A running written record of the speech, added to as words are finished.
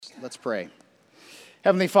Let's pray.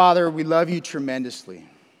 Heavenly Father, we love you tremendously.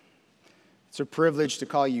 It's a privilege to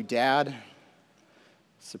call you Dad.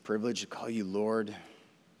 It's a privilege to call you Lord,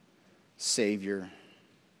 Savior.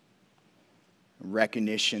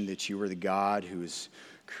 Recognition that you are the God who has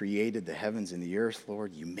created the heavens and the earth,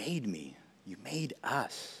 Lord. You made me. You made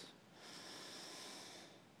us.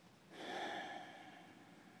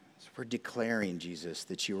 So we're declaring, Jesus,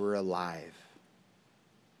 that you are alive.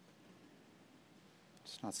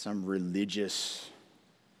 It's not some religious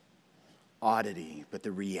oddity, but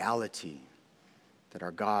the reality that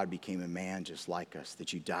our God became a man just like us,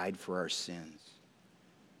 that you died for our sins,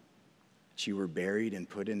 that you were buried and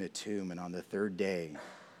put in a tomb, and on the third day,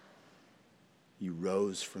 you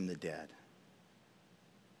rose from the dead.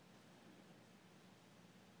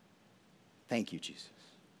 Thank you, Jesus.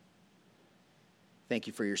 Thank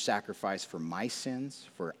you for your sacrifice for my sins,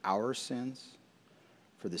 for our sins,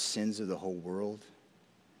 for the sins of the whole world.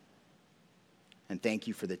 And thank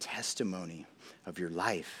you for the testimony of your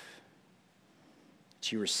life,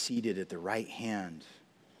 that you are seated at the right hand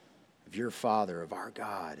of your Father, of our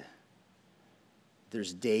God.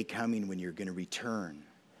 There's a day coming when you're going to return.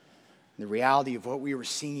 The reality of what we were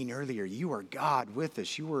singing earlier, you are God with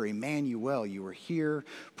us. You are Emmanuel. You are here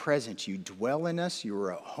present. You dwell in us. You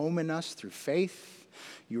are at home in us through faith.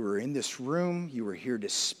 You are in this room. You are here to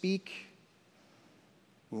speak.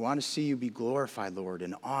 We want to see you be glorified, Lord,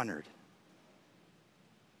 and honored.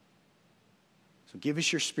 So give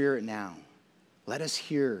us your spirit now. Let us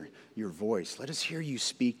hear your voice. Let us hear you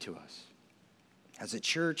speak to us. As a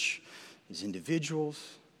church, as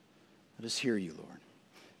individuals, let us hear you, Lord.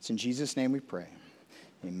 It's in Jesus' name we pray.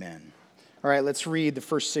 Amen. All right, let's read the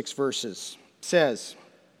first 6 verses. It says,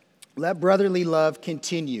 "Let brotherly love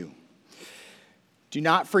continue. Do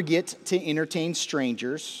not forget to entertain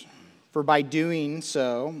strangers, for by doing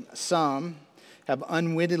so, some have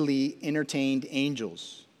unwittingly entertained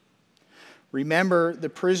angels. Remember the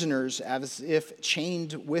prisoners as if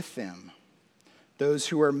chained with them, those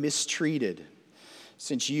who are mistreated,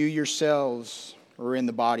 since you yourselves are in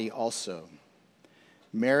the body also.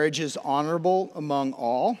 Marriage is honorable among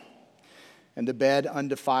all, and the bed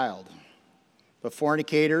undefiled. But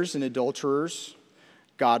fornicators and adulterers,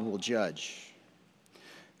 God will judge.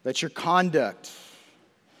 Let your conduct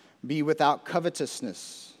be without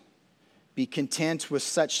covetousness. Be content with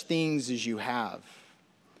such things as you have.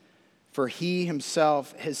 For he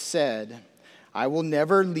himself has said, I will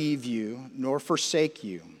never leave you nor forsake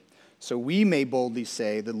you. So we may boldly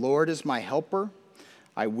say, the Lord is my helper.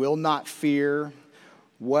 I will not fear.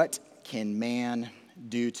 What can man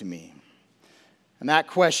do to me?" And that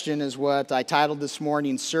question is what I titled this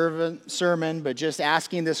morning's sermon, but just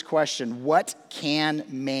asking this question, what can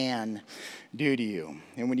man do to you?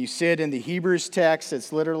 And when you sit in the Hebrews text,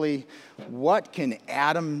 it's literally, what can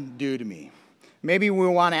Adam do to me? Maybe we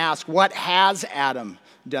want to ask, what has Adam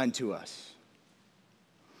done to us?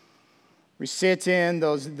 We sit in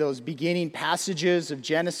those beginning passages of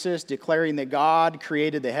Genesis declaring that God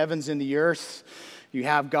created the heavens and the earth. You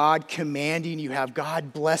have God commanding, you have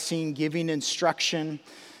God blessing, giving instruction.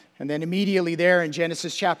 And then immediately there in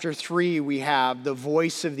Genesis chapter 3, we have the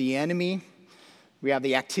voice of the enemy. We have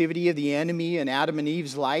the activity of the enemy in Adam and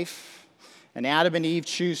Eve's life. And Adam and Eve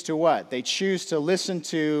choose to what? They choose to listen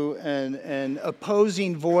to an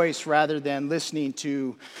opposing voice rather than listening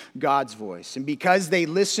to God's voice. And because they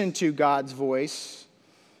listened to God's voice,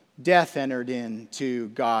 death entered into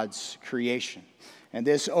God's creation. And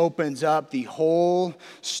this opens up the whole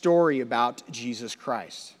story about Jesus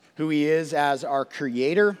Christ, who he is as our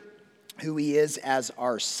creator, who he is as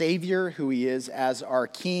our Savior, who he is as our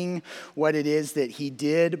King, what it is that he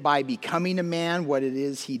did by becoming a man, what it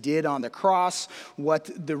is he did on the cross, what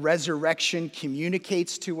the resurrection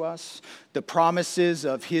communicates to us, the promises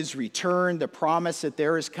of his return, the promise that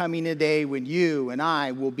there is coming a day when you and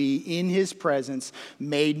I will be in his presence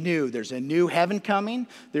made new. There's a new heaven coming,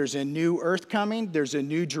 there's a new earth coming, there's a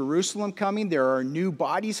new Jerusalem coming, there are new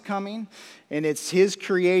bodies coming, and it's his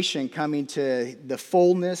creation coming to the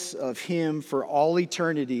fullness of him for all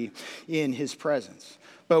eternity in his presence.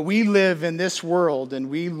 But we live in this world and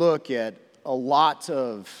we look at a lot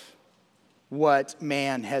of what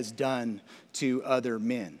man has done to other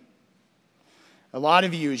men. A lot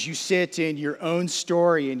of you, as you sit in your own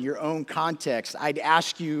story, in your own context, I'd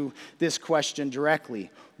ask you this question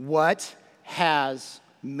directly. What has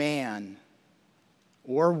man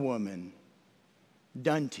or woman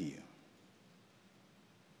done to you?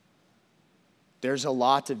 There's a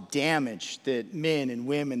lot of damage that men and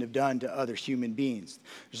women have done to other human beings.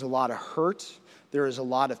 There's a lot of hurt. There is a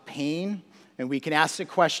lot of pain. And we can ask the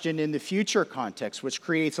question in the future context, which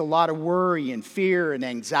creates a lot of worry and fear and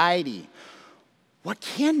anxiety. What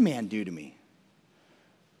can man do to me?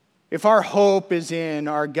 If our hope is in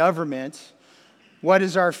our government, what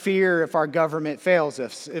is our fear if our government fails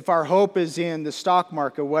us? If our hope is in the stock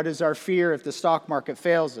market, what is our fear if the stock market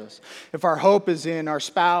fails us? If our hope is in our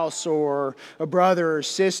spouse or a brother or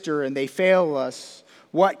sister and they fail us,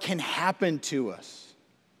 what can happen to us?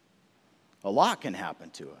 A lot can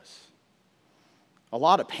happen to us. A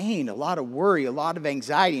lot of pain, a lot of worry, a lot of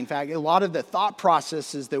anxiety. In fact, a lot of the thought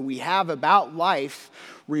processes that we have about life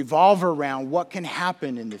revolve around what can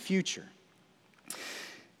happen in the future.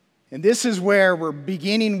 And this is where we're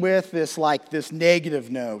beginning with this negative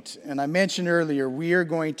note. And I mentioned earlier, we are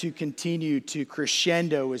going to continue to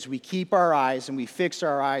crescendo as we keep our eyes and we fix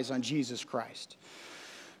our eyes on Jesus Christ.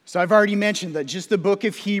 So I've already mentioned that just the book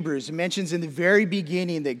of Hebrews, it mentions in the very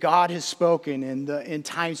beginning that God has spoken in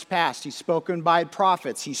times past. He's spoken by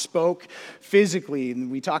prophets. He spoke physically. And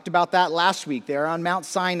we talked about that last week there on Mount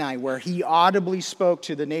Sinai, where he audibly spoke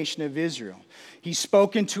to the nation of Israel. He's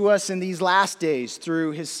spoken to us in these last days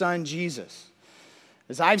through his son Jesus.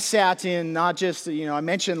 As I've sat in, not just, I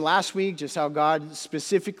mentioned last week just how God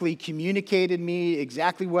specifically communicated me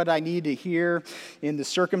exactly what I need to hear in the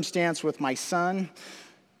circumstance with my son.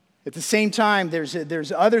 At the same time,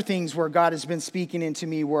 there's other things where God has been speaking into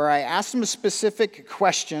me where I asked him a specific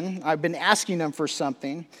question. I've been asking him for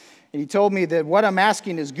something. And he told me that what I'm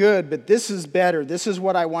asking is good, but this is better. This is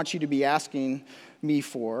what I want you to be asking me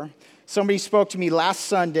for. Somebody spoke to me last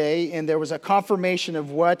Sunday, and there was a confirmation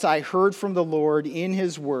of what I heard from the Lord in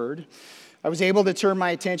his word. I was able to turn my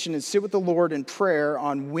attention and sit with the Lord in prayer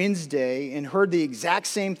on Wednesday and heard the exact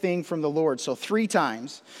same thing from the Lord. So 3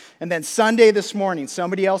 times. And then Sunday this morning,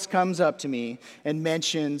 somebody else comes up to me and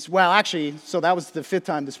mentions, so that was the 5th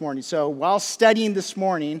time this morning. So while studying this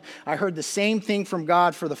morning, I heard the same thing from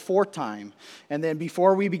God for the 4th time. And then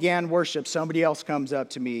before we began worship, somebody else comes up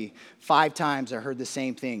to me. 5 times I heard the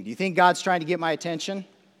same thing. Do you think God's trying to get my attention?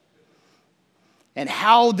 And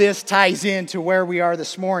how this ties into where we are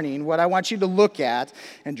this morning, what I want you to look at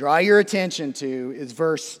and draw your attention to is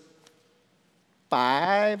verse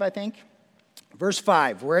 5, I think. Verse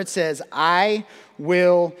 5, where it says, I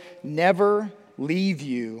will never leave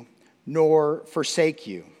you nor forsake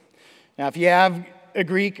you. Now, if you have a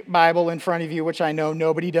Greek Bible in front of you, which I know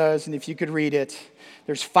nobody does, and if you could read it,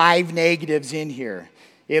 there's 5 negatives in here.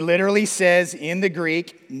 It literally says in the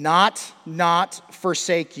Greek, not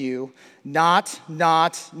forsake you, not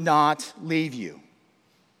leave you.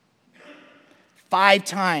 5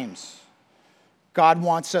 times, God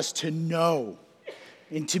wants us to know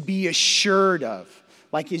and to be assured of.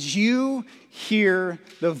 Like as you hear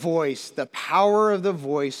the voice, the power of the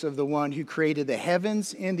voice of the one who created the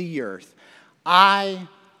heavens and the earth, I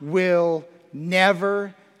will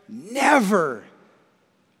never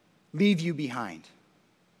leave you behind.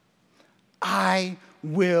 I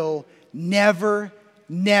will never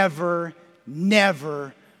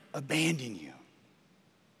abandon you.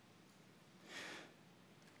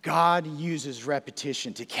 God uses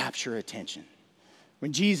repetition to capture attention.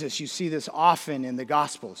 When Jesus, you see this often in the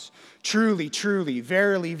Gospels, truly,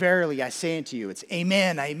 verily, verily, I say unto you, it's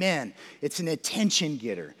amen, amen. It's an attention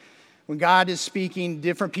getter. When God is speaking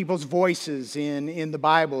different people's voices in the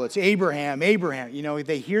Bible, it's Abraham.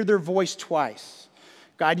 They hear their voice twice.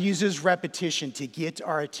 God uses repetition to get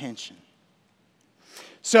our attention.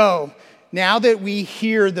 So, now that we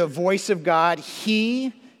hear the voice of God,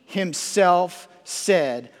 he himself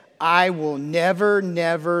said, I will never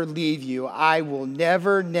leave you. I will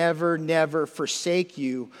never forsake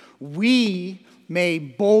you. We may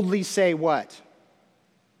boldly say what?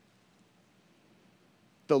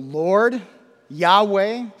 The Lord,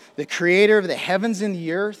 Yahweh, the creator of the heavens and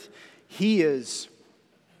the earth, he is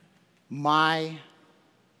my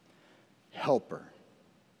helper.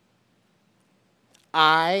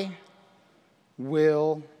 I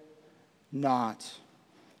will not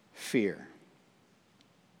fear.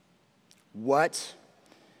 What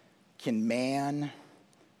can man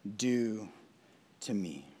do to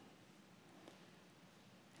me?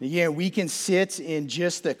 Again, we can sit in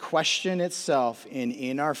just the question itself and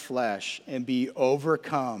in our flesh and be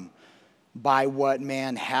overcome by what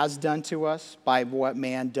man has done to us, by what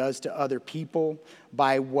man does to other people,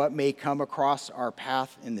 by what may come across our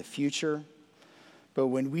path in the future. But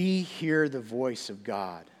when we hear the voice of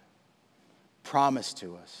God promise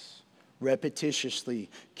to us, repetitiously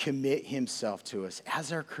commit himself to us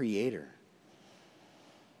as our creator,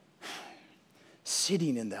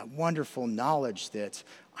 sitting in that wonderful knowledge that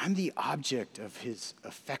I'm the object of his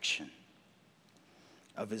affection,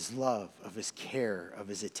 of his love, of his care, of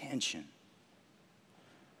his attention.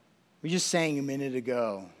 We just sang a minute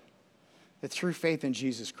ago that through faith in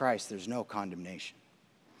Jesus Christ, there's no condemnation.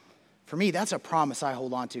 For me, that's a promise I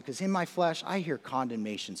hold on to, because in my flesh, I hear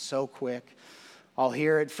condemnation so quick. I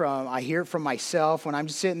hear it from myself when I'm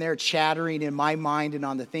just sitting there chattering in my mind and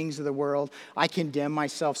on the things of the world. I condemn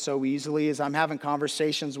myself so easily as I'm having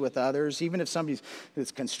conversations with others. Even if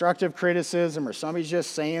it's constructive criticism or somebody's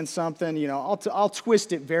just saying something, I'll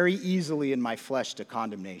twist it very easily in my flesh to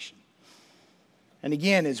condemnation. And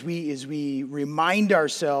again, as we remind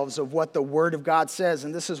ourselves of what the Word of God says,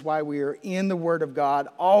 and this is why we are in the Word of God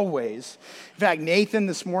always. In fact, Nathan,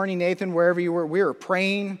 this morning, wherever you were, we were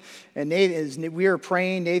praying, and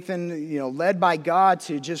Nathan, led by God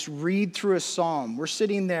to just read through a psalm. We're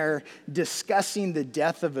sitting there discussing the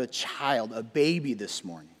death of a child, a baby this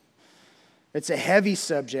morning. It's a heavy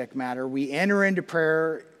subject matter. We enter into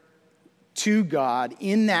prayer to God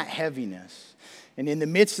in that heaviness. And in the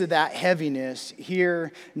midst of that heaviness,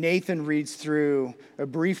 here Nathan reads through a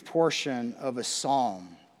brief portion of a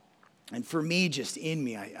psalm. And for me, just in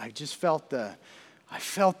me, I just felt that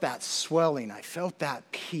swelling. I felt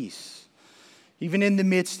that peace. Even in the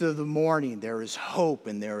midst of the morning, there is hope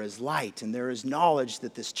and there is light and there is knowledge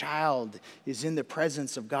that this child is in the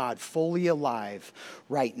presence of God, fully alive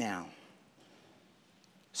right now.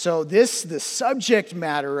 So the subject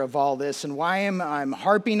matter of all this, and why I'm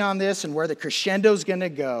harping on this and where the crescendo is going to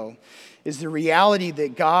go, is the reality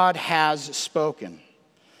that God has spoken.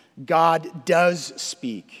 God does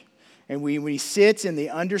speak. And when we sit in the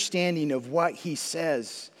understanding of what he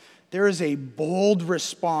says, there is a bold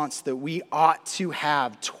response that we ought to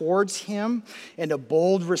have towards him, and a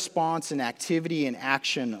bold response and activity and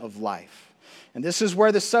action of life. And this is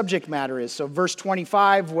where the subject matter is. So verse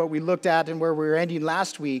 25, what we looked at and where we were ending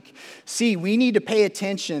last week, we need to pay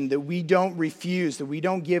attention that we don't refuse, that we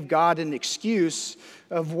don't give God an excuse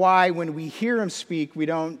of why when we hear him speak, we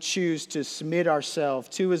don't choose to submit ourselves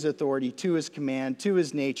to his authority, to his command, to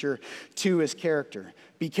his nature, to his character.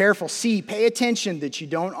 Be careful. Pay attention that you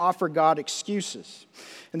don't offer God excuses.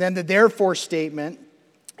 And then the therefore statement.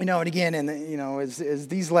 And again, as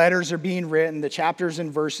these letters are being written, the chapters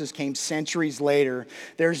and verses came centuries later.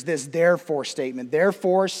 There's this therefore statement.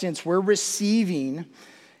 Therefore, since we're receiving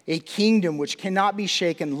a kingdom which cannot be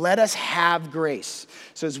shaken, let us have grace.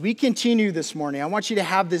 So as we continue this morning, I want you to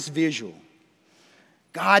have this visual.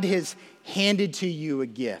 God has handed to you a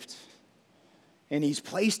gift. And he's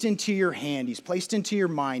placed into your hand, he's placed into your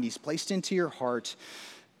mind, he's placed into your heart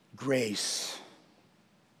grace.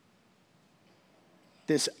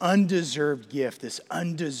 This undeserved gift, this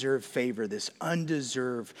undeserved favor, this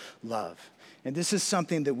undeserved love. And this is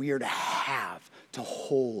something that we are to have, to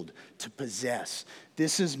hold, to possess.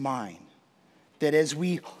 This is mine. That as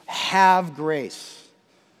we have grace,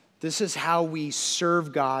 this is how we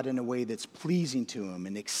serve God in a way that's pleasing to him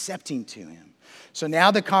and accepting to him. So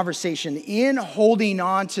now the conversation in holding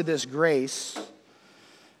on to this grace,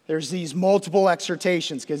 there's these multiple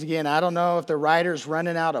exhortations, because again, I don't know if the writer's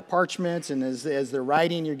running out of parchments, and as they're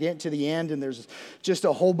writing, you're getting to the end, and there's just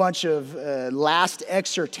a whole bunch of last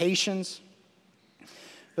exhortations.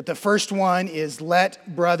 But the first one is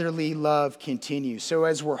let brotherly love continue. So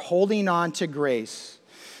as we're holding on to grace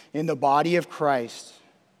in the body of Christ,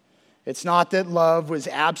 it's not that love was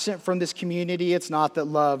absent from this community. It's not that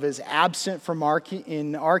love is absent from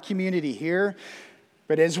in our community here.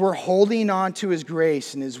 But as we're holding on to his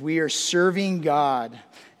grace and as we are serving God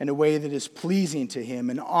in a way that is pleasing to him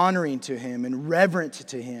and honoring to him and reverent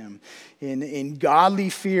to him in godly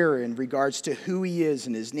fear in regards to who he is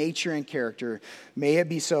and his nature and character, may it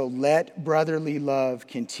be so. Let brotherly love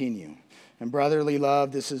continue. And brotherly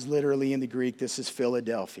love, this is literally in the Greek, this is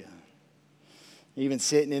Philadelphia. Even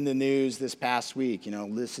sitting in the news this past week,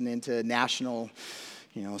 listening to national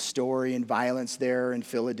story and violence there in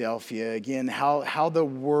Philadelphia. Again, how the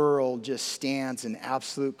world just stands in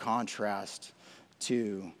absolute contrast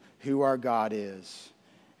to who our God is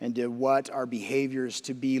and to what our behavior is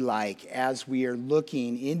to be like as we are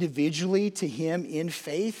looking individually to him in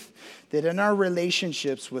faith, that in our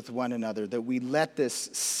relationships with one another, that we let this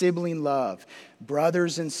sibling love,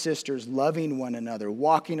 brothers and sisters loving one another,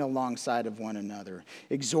 walking alongside of one another,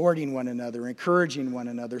 exhorting one another, encouraging one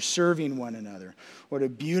another, serving one another. What a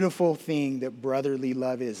beautiful thing that brotherly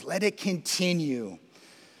love is. Let it continue.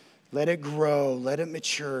 Let it grow. Let it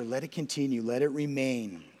mature. Let it continue. Let it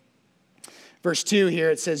remain. Verse 2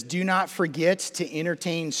 here, it says, do not forget to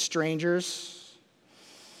entertain strangers.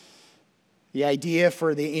 The idea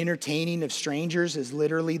for the entertaining of strangers is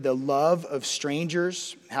literally the love of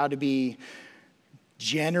strangers, how to be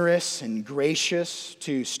generous and gracious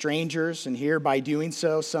to strangers. And here, by doing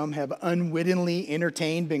so, some have unwittingly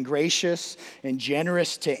entertained, been gracious and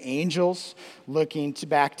generous to angels. Looking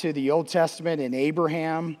back to the Old Testament and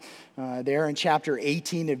Abraham, there in chapter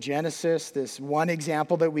 18 of Genesis, this one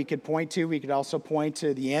example that we could point to. We could also point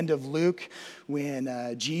to the end of Luke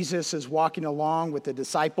when Jesus is walking along with the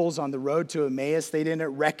disciples on the road to Emmaus. They didn't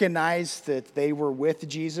recognize that they were with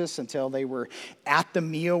Jesus until they were at the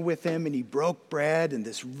meal with him, and he broke bread, and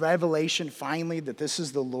this revelation finally that this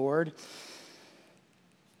is the Lord.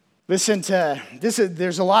 Listen to this.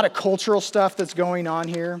 There's a lot of cultural stuff that's going on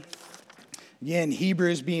here. Again,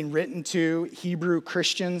 Hebrews being written to Hebrew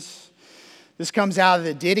Christians. This comes out of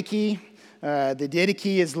the Didache. The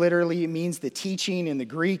Didache is literally, it means the teaching in the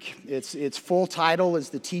Greek. Its full title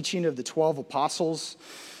is the Teaching of the 12 Apostles.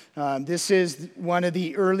 This is one of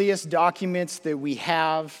the earliest documents that we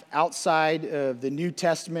have outside of the New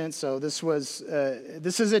Testament. So this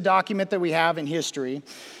is a document that we have in history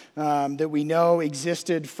that we know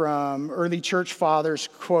existed from early church fathers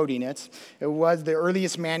quoting it. It was the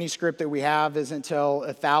earliest manuscript that we have isn't until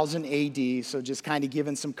 1000 AD, so just kind of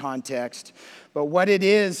giving some context. But what it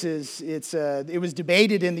is it was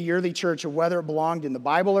debated in the early church of whether it belonged in the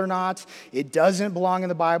Bible or not. It doesn't belong in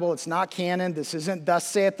the Bible. It's not canon. This isn't thus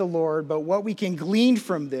saith the Lord. But what we can glean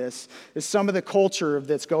from this is some of the culture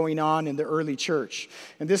that's going on in the early church.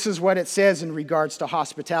 And this is what it says in regards to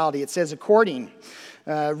hospitality. It says,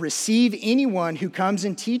 receive anyone who comes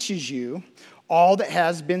and teaches you all that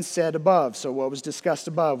has been said above. So what was discussed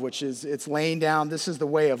above, which is it's laying down, this is the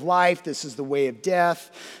way of life, this is the way of death,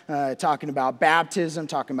 talking about baptism,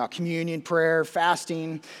 talking about communion, prayer,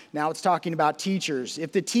 fasting. Now it's talking about teachers.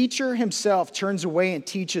 If the teacher himself turns away and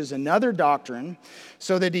teaches another doctrine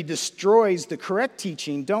so that he destroys the correct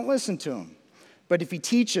teaching, don't listen to him. But if he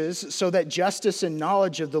teaches so that justice and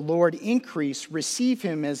knowledge of the Lord increase, receive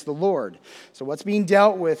him as the Lord. So what's being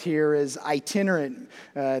dealt with here is itinerant.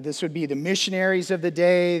 This would be the missionaries of the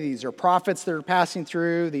day. These are prophets that are passing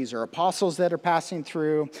through. These are apostles that are passing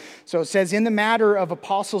through. So it says, in the matter of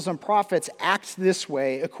apostles and prophets, act this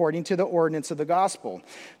way according to the ordinance of the gospel.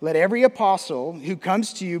 Let every apostle who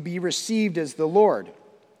comes to you be received as the Lord.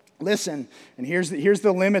 Listen, and here's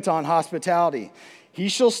the limit on hospitality. He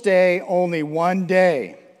shall stay only one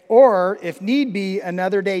day, or if need be,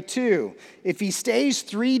 another day too. If he stays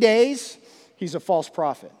 3 days, he's a false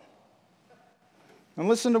prophet. And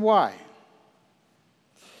listen to why.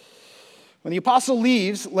 When the apostle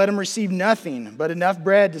leaves, let him receive nothing but enough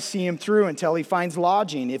bread to see him through until he finds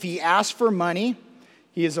lodging. If he asks for money,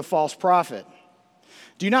 he is a false prophet.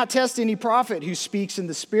 Do not test any prophet who speaks in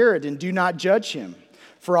the Spirit, and do not judge him.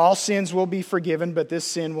 For all sins will be forgiven, but this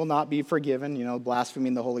sin will not be forgiven.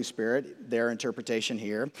 Blaspheming the Holy Spirit, their interpretation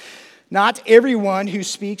here. Not everyone who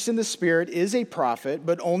speaks in the Spirit is a prophet,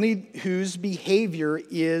 but only whose behavior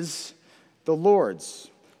is the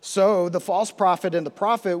Lord's. So the false prophet and the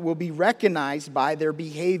prophet will be recognized by their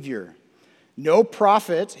behavior. No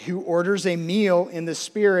prophet who orders a meal in the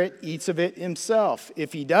Spirit eats of it himself.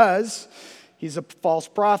 If he does, he's a false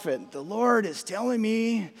prophet. The Lord is telling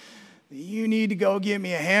me you need to go get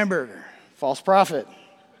me a hamburger. False prophet.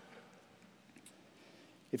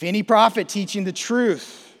 If any prophet teaching the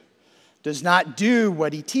truth does not do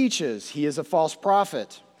what he teaches, he is a false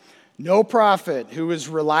prophet. No prophet who is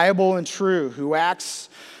reliable and true, who acts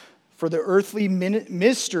for the earthly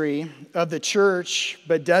mystery of the church,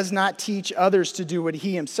 but does not teach others to do what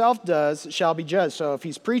he himself does, shall be judged. So if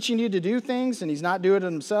he's preaching you to do things and he's not doing it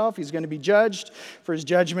himself, he's going to be judged, for his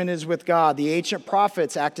judgment is with God. The ancient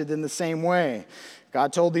prophets acted in the same way.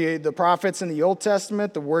 God told the prophets in the Old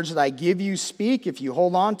Testament, the words that I give you speak. If you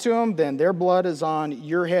hold on to them, then their blood is on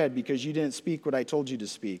your head because you didn't speak what I told you to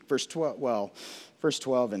speak. Verse 12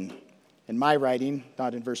 in my writing,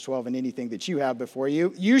 not in verse 12 in anything that you have before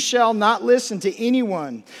you. You shall not listen to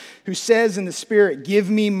anyone who says in the Spirit, give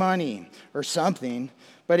me money or something.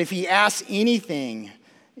 But if he asks anything,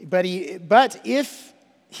 but if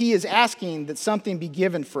he is asking that something be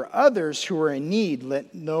given for others who are in need,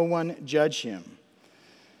 let no one judge him.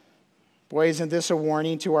 Boy, isn't this a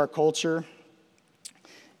warning to our culture?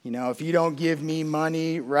 If you don't give me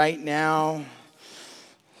money right now,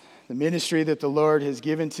 the ministry that the Lord has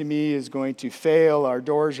given to me is going to fail. Our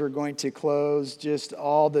doors are going to close. Just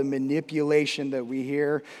all the manipulation that we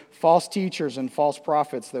hear. False teachers and false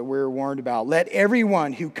prophets that we're warned about. Let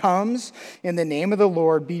everyone who comes in the name of the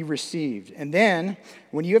Lord be received. And then,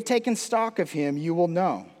 when you have taken stock of him, you will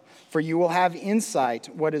know for you will have insight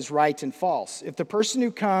what is right and false. If the person who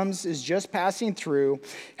comes is just passing through,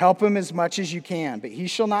 help him as much as you can, but he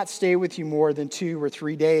shall not stay with you more than 2 or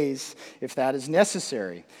 3 days, if that is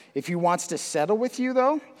necessary. If he wants to settle with you,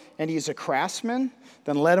 though, and he is a craftsman,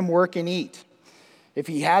 then let him work and eat. If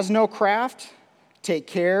he has no craft, take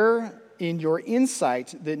care in your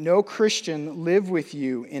insight that no Christian live with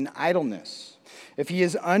you in idleness. If he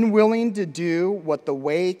is unwilling to do what the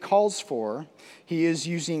way calls for, he is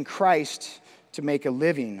using Christ to make a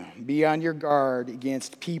living. Be on your guard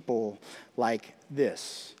against people like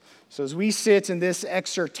this. So as we sit in this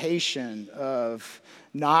exhortation of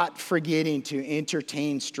not forgetting to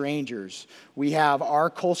entertain strangers, we have our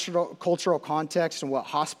cultural context and what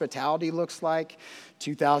hospitality looks like.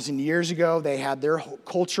 2,000 years ago, they had their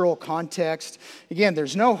cultural context. Again,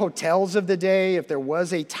 there's no hotels of the day. If there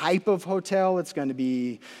was a type of hotel, it's going to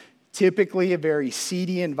be typically a very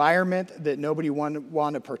seedy environment that nobody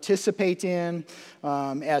want to participate in.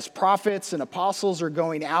 As prophets and apostles are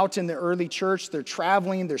going out in the early church, they're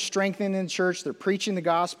traveling, they're strengthening the church, they're preaching the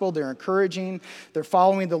gospel, they're encouraging, they're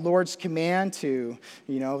following the Lord's command to,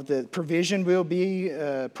 the provision will be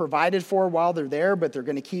provided for while they're there, but they're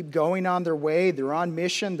going to keep going on their way. They're on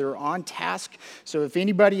mission, they're on task. So if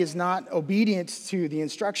anybody is not obedient to the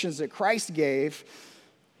instructions that Christ gave,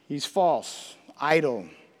 he's false, idle.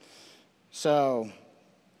 So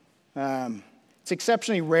it's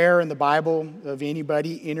exceptionally rare in the Bible of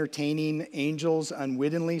anybody entertaining angels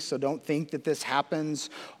unwittingly, so don't think that this happens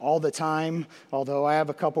all the time. Although I have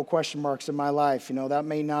a couple question marks in my life. That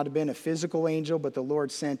may not have been a physical angel, but the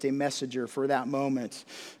Lord sent a messenger for that moment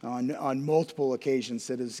on multiple occasions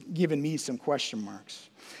that has given me some question marks.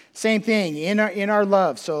 Same thing in our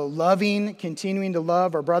love. So continuing to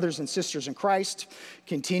love our brothers and sisters in Christ,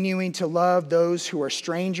 continuing to love those who are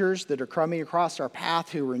strangers that are coming across our path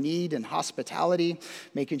who are in need and hospitality,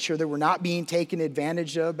 making sure that we're not being taken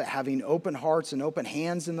advantage of, but having open hearts and open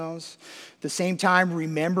hands in those. At the same time,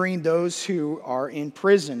 remembering those who are in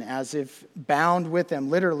prison as if bound with them.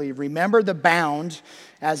 Literally, remember the bound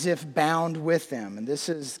as if bound with them.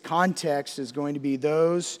 And context is going to be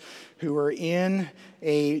those who are in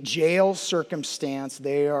a jail circumstance.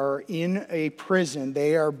 They are in a prison.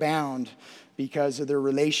 They are bound because of their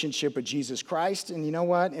relationship with Jesus Christ. And you know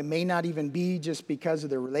what? It may not even be just because of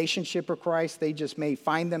their relationship with Christ. They just may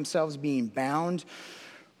find themselves being bound.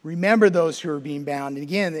 Remember those who are being bound. And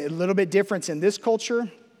again, a little bit difference in this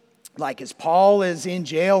culture. Like as Paul is in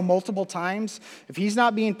jail multiple times, if he's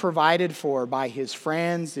not being provided for by his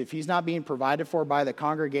friends, if he's not being provided for by the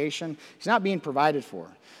congregation, he's not being provided for.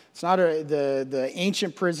 It's not the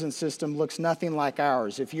ancient prison system looks nothing like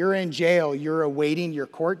ours. If you're in jail, you're awaiting your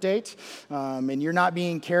court date, and you're not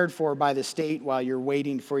being cared for by the state while you're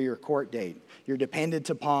waiting for your court date. You're dependent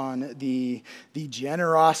upon the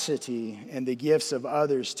generosity and the gifts of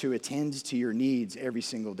others to attend to your needs every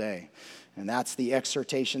single day. And that's the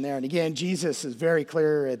exhortation there. And again, Jesus is very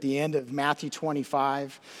clear at the end of Matthew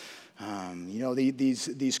 25.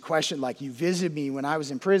 These questions like, you visited me when I was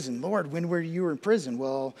in prison. Lord, when were you in prison?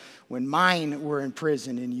 Well, when mine were in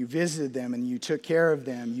prison and you visited them and you took care of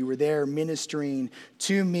them. You were there ministering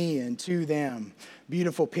to me and to them.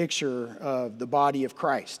 Beautiful picture of the body of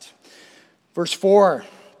Christ. Verse 4,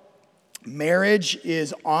 marriage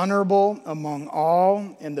is honorable among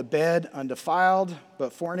all, and the bed undefiled,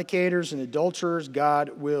 but fornicators and adulterers God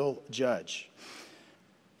will judge.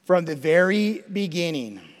 From the very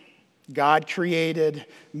beginning, God created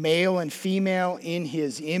male and female in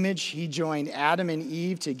his image. He joined Adam and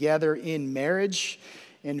Eve together in marriage.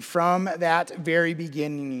 And from that very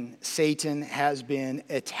beginning, Satan has been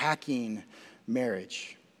attacking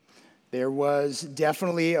marriage. There was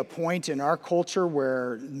definitely a point in our culture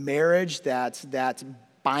where marriage, that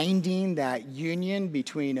binding, that union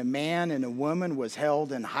between a man and a woman was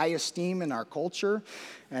held in high esteem in our culture.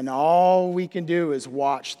 And all we can do is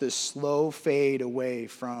watch this slow fade away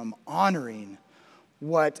from honoring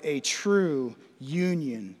what a true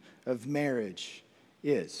union of marriage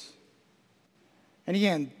is. And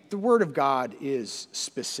again, the Word of God is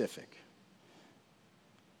specific.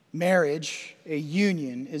 Marriage, a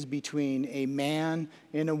union, is between a man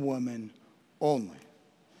and a woman only.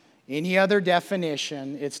 Any other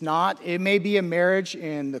definition, it may be a marriage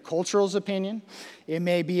in the cultural's opinion. It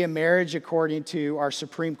may be a marriage according to our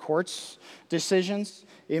Supreme Court's decisions.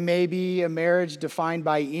 It may be a marriage defined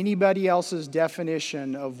by anybody else's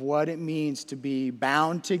definition of what it means to be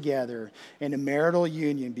bound together in a marital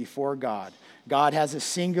union before God. God has a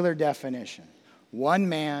singular definition. One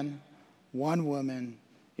man, one woman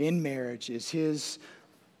in marriage is his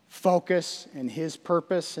focus and his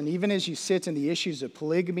purpose. And even as you sit in the issues of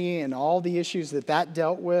polygamy and all the issues that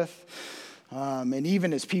dealt with, and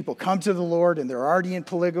even as people come to the Lord and they're already in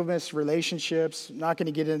polygamous relationships, I'm not going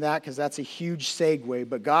to get into that because that's a huge segue,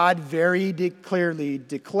 but God very clearly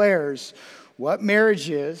declares what marriage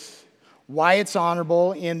is, why it's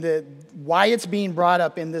honorable, why it's being brought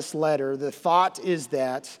up in this letter. The thought is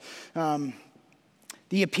that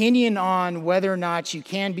the opinion on whether or not you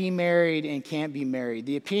can be married and can't be married,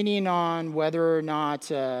 the opinion on whether or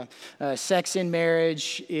not sex in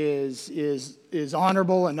marriage is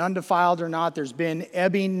honorable and undefiled or not, there's been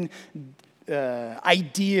ebbing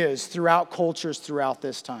ideas throughout cultures throughout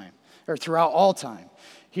this time, or throughout all time.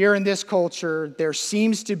 Here in this culture, there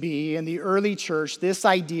seems to be, in the early church, this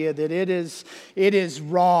idea that it is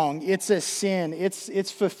wrong, it's a sin,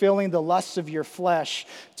 it's fulfilling the lusts of your flesh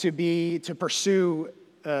to pursue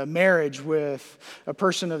marriage with a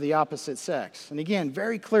person of the opposite sex. And again,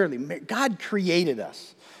 very clearly, God created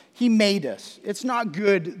us. He made us. It's not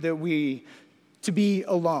good to be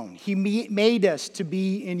alone. He made us to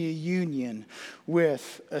be in a union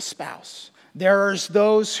with a spouse. There's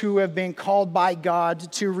those who have been called by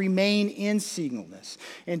God to remain in singleness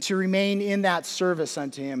and to remain in that service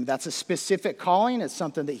unto him. That's a specific calling. It's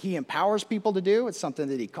something that he empowers people to do. It's something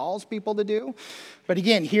that he calls people to do. But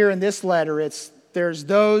again, here in this letter, there's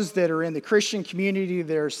those that are in the Christian community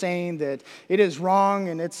that are saying that it is wrong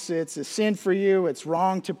and it's a sin for you. It's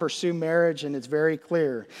wrong to pursue marriage, and it's very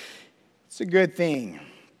clear. It's a good thing.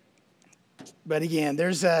 But again,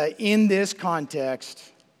 in this context,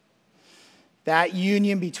 that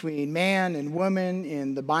union between man and woman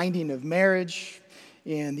in the binding of marriage,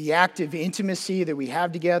 in the active intimacy that we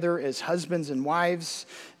have together as husbands and wives,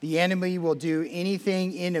 the enemy will do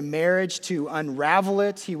anything in a marriage to unravel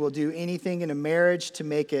it. He will do anything in a marriage to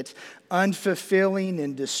make it unfulfilling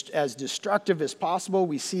and as destructive as possible.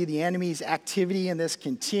 We see the enemy's activity in this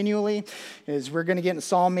continually, as we're going to get in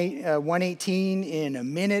Psalm 118 in a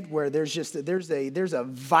minute, where there's a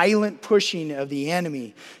violent pushing of the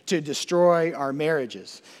enemy to destroy our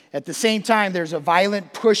marriages. At the same time, there's a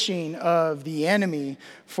violent pushing of the enemy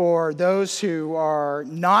for those who are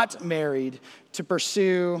not married to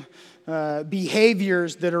pursue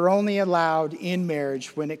behaviors that are only allowed in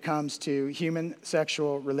marriage when it comes to human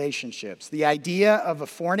sexual relationships. The idea of a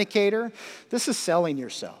fornicator, this is selling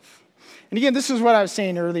yourself. And again, this is what I was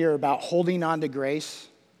saying earlier about holding on to grace.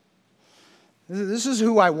 This is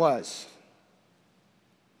who I was.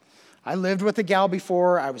 I lived with a gal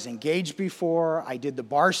before. I was engaged before. I did the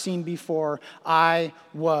bar scene before. I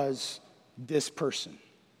was this person.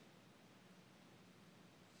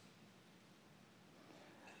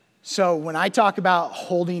 So when I talk about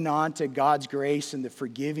holding on to God's grace and the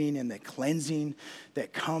forgiving and the cleansing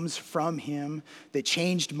that comes from him, the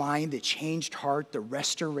changed mind, the changed heart, the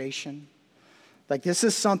restoration, like this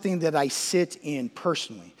is something that I sit in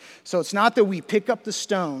personally. So it's not that we pick up the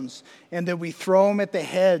stones and that we throw them at the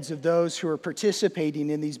heads of those who are participating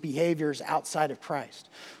in these behaviors outside of Christ.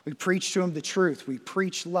 We preach to them the truth. We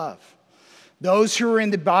preach love. Those who are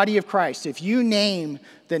in the body of Christ, if you name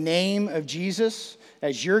the name of Jesus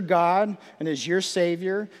as your God and as your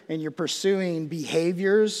Savior, and you're pursuing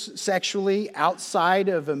behaviors sexually outside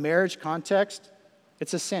of a marriage context,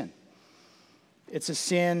 it's a sin. It's a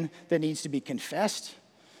sin that needs to be confessed.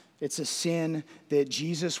 It's a sin that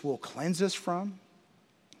Jesus will cleanse us from.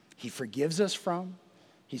 He forgives us from.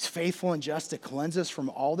 He's faithful and just to cleanse us from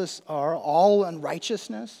all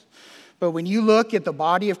unrighteousness. But when you look at the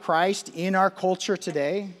body of Christ in our culture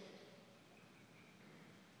today,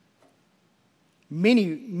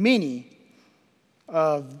 many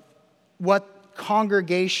of what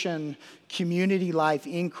congregation community life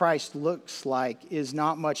in Christ looks like is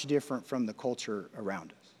not much different from the culture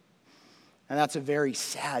around us. And that's a very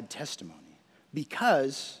sad testimony,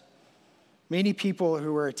 because many people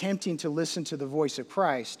who are attempting to listen to the voice of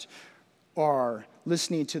Christ are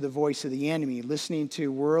listening to the voice of the enemy, listening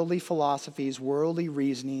to worldly philosophies, worldly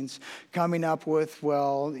reasonings, coming up with,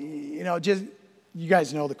 you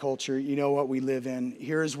guys know the culture. You know what we live in.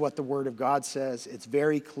 Here's what the Word of God says. It's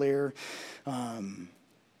very clear.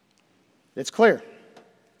 It's clear.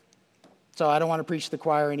 So I don't want to preach to the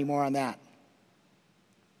choir anymore on that.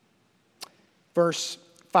 Verse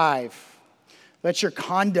 5. Let your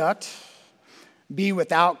conduct be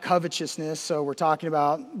without covetousness. So we're talking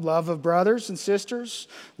about love of brothers and sisters,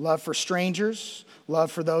 love for strangers,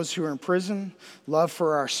 love for those who are in prison, love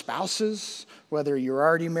for our spouses, whether you're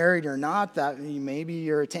already married or not. That maybe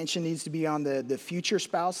your attention needs to be on the future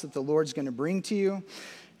spouse that the Lord's going to bring to you.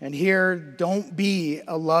 And here, don't be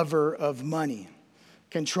a lover of money,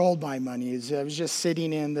 controlled by money. As I was just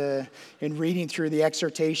sitting and reading through the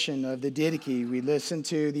exhortation of the Didache, we listened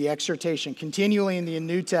to the exhortation continually in the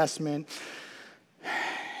New Testament.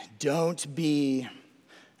 Don't be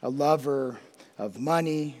a lover of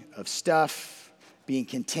money, of stuff, being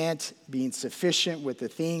content, being sufficient with the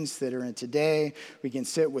things that are in today. We can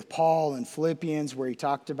sit with Paul in Philippians where he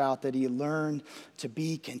talked about that he learned to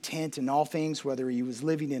be content in all things, whether he was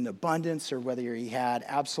living in abundance or whether he had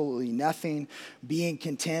absolutely nothing, being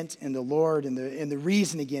content in the Lord. And the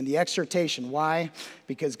reason, again, the exhortation, why?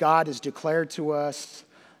 Because God has declared to us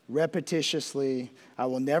repetitiously, I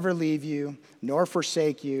will never leave you nor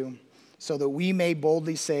forsake you, so that we may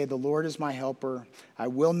boldly say, the Lord is my helper. I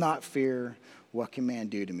will not fear. What can man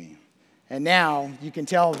do to me? And now you can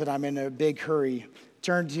tell that I'm in a big hurry.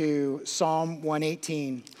 Turn to Psalm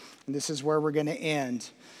 118, and this is where we're going to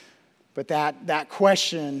end. But that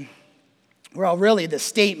question, well, really the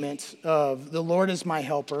statement of the Lord is my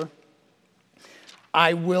helper,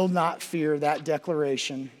 I will not fear, that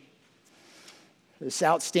declaration, this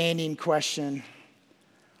outstanding question,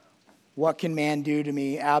 what can man do to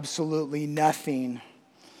me? Absolutely nothing.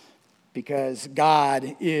 Because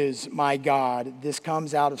God is my God. This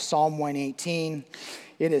comes out of Psalm 118.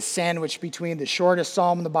 It is sandwiched between the shortest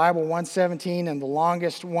psalm in the Bible, 117, and the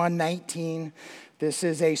longest, 119. This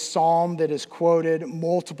is a psalm that is quoted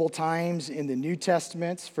multiple times in the New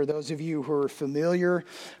Testament. For those of you who are familiar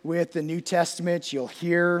with the New Testament, you'll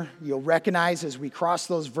recognize as we cross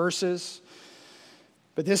those verses.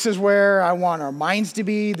 But this is where I want our minds to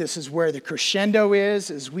be. This is where the crescendo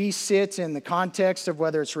is as we sit in the context of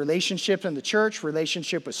whether it's relationship in the church,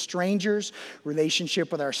 relationship with strangers,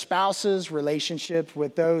 relationship with our spouses, relationship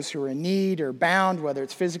with those who are in need or bound, whether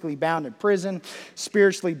it's physically bound in prison,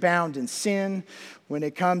 spiritually bound in sin. When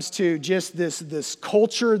it comes to just this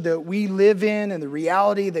culture that we live in and the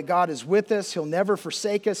reality that God is with us, He'll never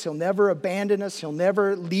forsake us, He'll never abandon us, He'll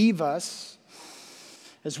never leave us.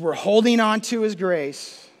 As we're holding on to His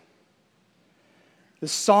grace, the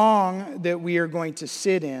song that we are going to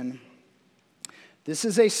sit in, this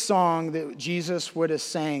is a song that Jesus would have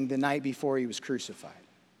sang the night before He was crucified.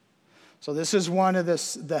 So this is one of the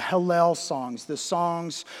Hallel songs, the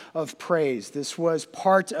songs of praise. This was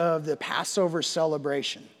part of the Passover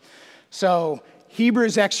celebration. So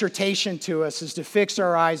Hebrews' exhortation to us is to fix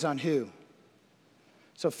our eyes on who?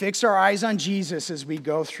 So fix our eyes on Jesus as we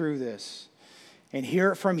go through this. And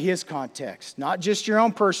hear it from His context. Not just your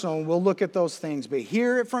own personal, and we'll look at those things, but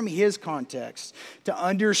hear it from His context to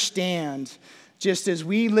understand, just as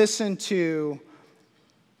we listen to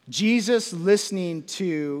Jesus listening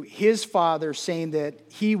to His Father saying that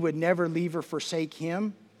He would never leave or forsake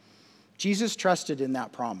Him, Jesus trusted in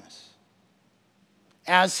that promise.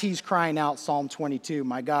 As He's crying out, Psalm 22,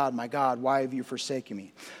 my God, why have you forsaken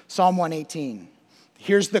me? Psalm 118,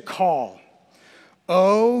 here's the call.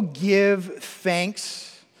 Oh, give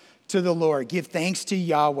thanks to the Lord. Give thanks to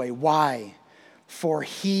Yahweh. Why? For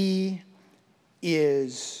He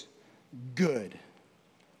is good.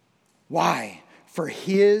 Why? For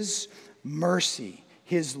His mercy,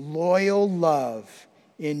 His loyal love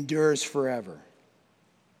endures forever.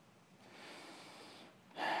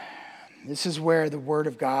 This is where the Word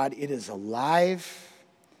of God, it is alive.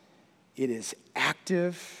 It is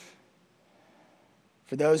active.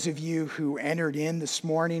 For those of you who entered in this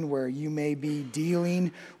morning where you may be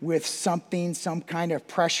dealing with something, some kind of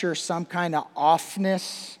pressure, some kind of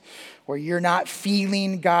offness, or you're not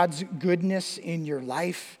feeling God's goodness in your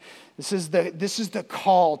life, this is the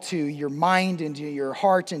call to your mind and to your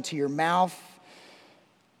heart and to your mouth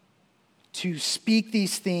to speak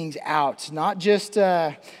these things out, not just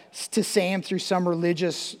to say them through some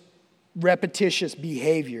religious, repetitious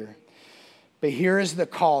behavior. But here is the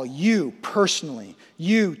call. You personally,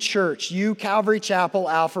 you church, you Calvary Chapel,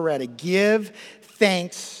 Alpharetta, give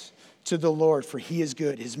thanks to the Lord, for He is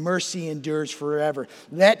good. His mercy endures forever.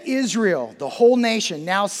 Let Israel, the whole nation,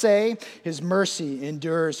 now say, His mercy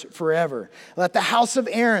endures forever. Let the house of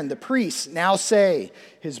Aaron, the priests, now say,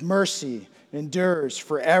 His mercy endures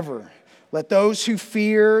forever. Let those who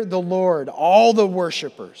fear the Lord, all the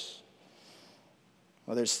worshipers,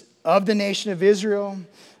 whether it's of the nation of Israel,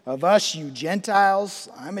 of us, you Gentiles,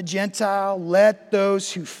 I'm a Gentile, let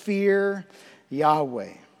those who fear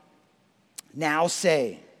Yahweh now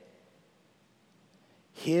say,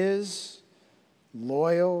 His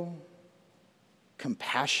loyal,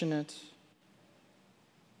 compassionate,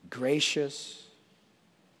 gracious,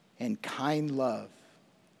 and kind love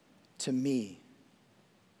to me,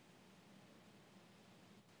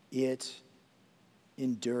 it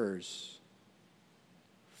endures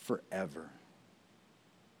forever.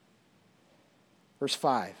 Verse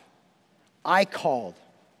 5, I called,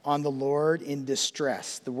 on the Lord in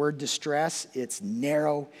distress. The word distress, it's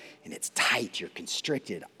narrow and it's tight. You're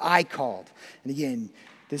constricted. I called. And again,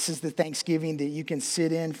 this is the Thanksgiving that you can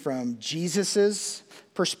sit in from Jesus's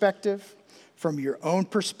perspective, from your own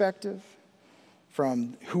perspective,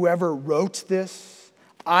 from whoever wrote this.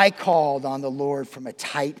 I called on the Lord from a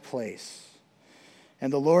tight place.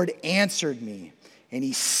 And the Lord answered me, and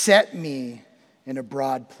he set me in a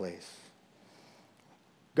broad place.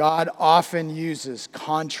 God often uses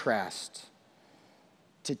contrast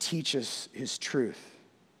to teach us his truth.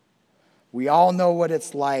 We all know what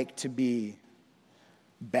it's like to be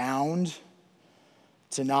bound,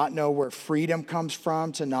 to not know where freedom comes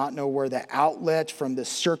from, to not know where the outlet from the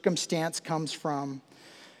circumstance comes from.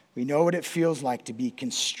 We know what it feels like to be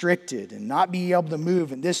constricted and not be able to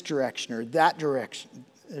move in this direction or that direction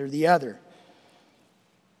or the other.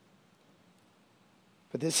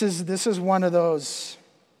 But this is one of those,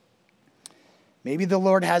 maybe the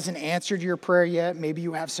Lord hasn't answered your prayer yet. Maybe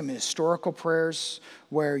you have some historical prayers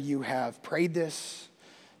where you have prayed this.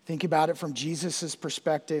 Think about it from Jesus'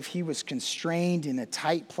 perspective. He was constrained in a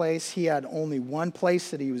tight place. He had only one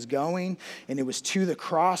place that he was going, and it was to the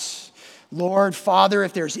cross. Lord, Father,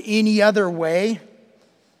 if there's any other way,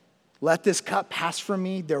 let this cup pass from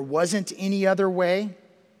me. There wasn't any other way.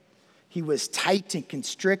 He was tight and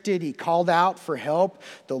constricted. He called out for help.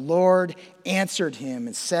 The Lord answered him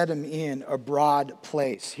and set him in a broad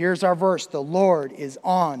place. Here's our verse. The Lord is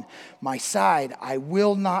on my side. I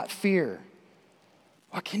will not fear.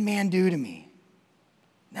 What can man do to me?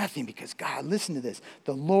 Nothing, because God, listen to this.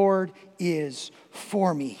 The Lord is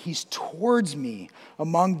for me. He's towards me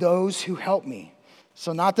among those who help me.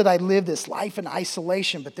 So not that I live this life in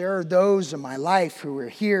isolation, but there are those in my life who are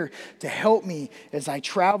here to help me as I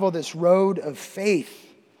travel this road of faith.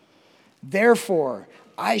 Therefore,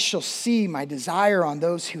 I shall see my desire on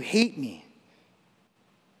those who hate me.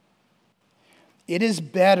 It is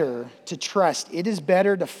better to trust. It is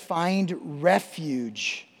better to find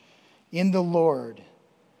refuge in the Lord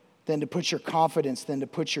than to put your confidence, than to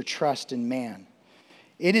put your trust in man.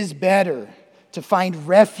 It is better to find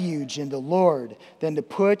refuge in the Lord than to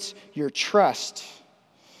put your trust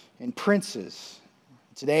in princes.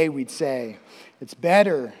 Today we'd say it's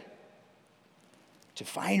better to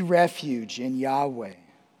find refuge in Yahweh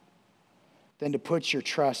than to put your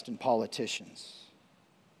trust in politicians.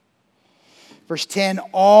 Verse 10,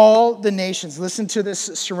 all the nations, listen to this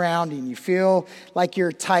surrounding. You feel like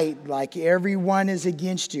you're tight, like everyone is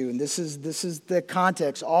against you. And this is the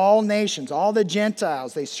context. All nations, all the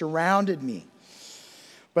Gentiles, they surrounded me.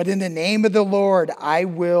 But in the name of the Lord, I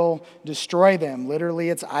will destroy them. Literally,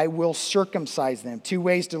 it's I will circumcise them. Two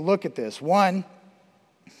ways to look at this. One,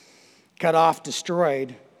 cut off,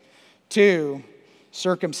 destroyed. Two,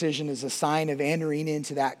 circumcision is a sign of entering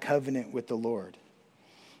into that covenant with the Lord.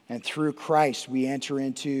 And through Christ, we enter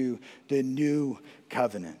into the new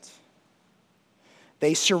covenant.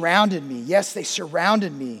 They surrounded me. Yes, they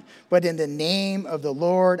surrounded me. But in the name of the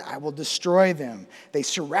Lord, I will destroy them. They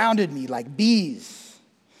surrounded me like bees.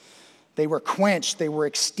 They were quenched. They were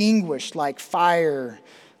extinguished like fire,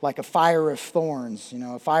 like a fire of thorns. You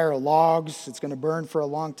know, a fire of logs, it's going to burn for a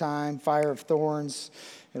long time. Fire of thorns,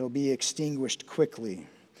 it'll be extinguished quickly.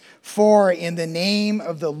 For in the name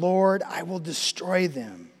of the Lord, I will destroy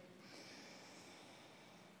them.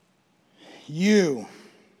 You,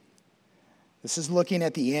 this is looking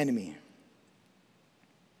at the enemy.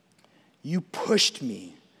 You pushed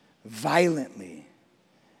me violently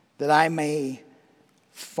that I may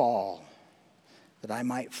fall, that I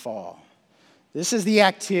might fall. This is the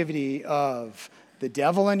activity of the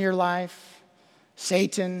devil in your life,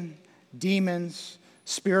 Satan, demons,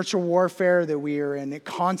 spiritual warfare that we are in a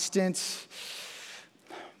constant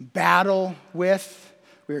battle with.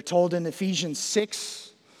 We are told in Ephesians 6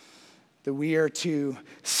 that we are to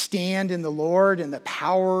stand in the Lord and the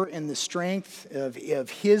power and the strength of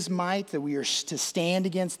his might, that we are to stand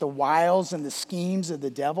against the wiles and the schemes of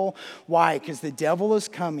the devil. Why? Because the devil is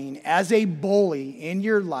coming as a bully in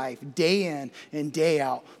your life, day in and day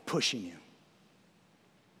out, pushing you.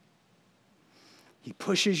 He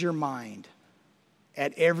pushes your mind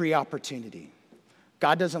at every opportunity.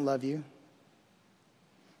 God doesn't love you.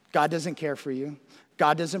 God doesn't care for you.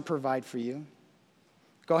 God doesn't provide for you.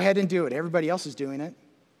 Go ahead and do it. Everybody else is doing it.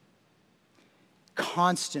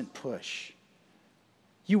 Constant push.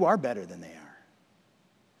 You are better than they are.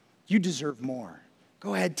 You deserve more.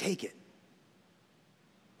 Go ahead, take it.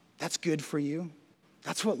 That's good for you.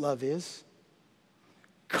 That's what love is.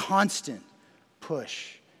 Constant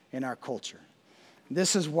push in our culture.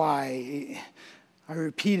 This is why, I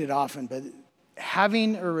repeat it often, but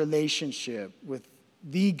having a relationship with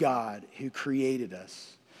the God who created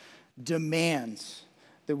us, demands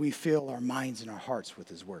that we fill our minds and our hearts with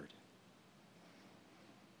his word.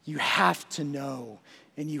 You have to know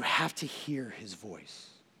and you have to hear his voice.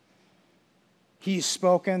 He's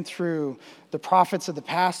spoken through the prophets of the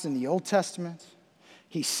past in the Old Testament.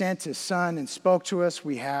 He sent his son and spoke to us.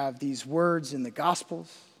 We have these words in the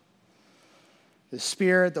Gospels.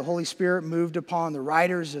 The Holy Spirit moved upon the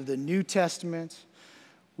writers of the New Testament.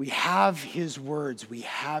 We have his words. We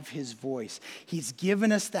have his voice. He's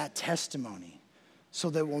given us that testimony so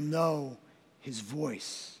that we'll know his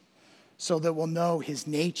voice, so that we'll know his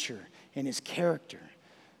nature and his character,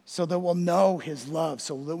 so that we'll know his love,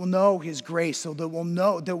 so that we'll know his grace, so that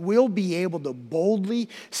we'll be able to boldly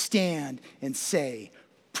stand and say,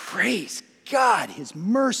 praise God, his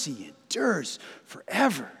mercy endures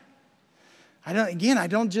forever. I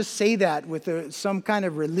don't just say that with some kind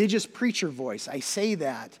of religious preacher voice. I say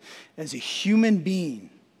that as a human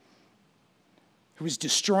being who is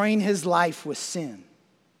destroying his life with sin.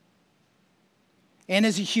 And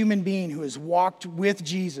as a human being who has walked with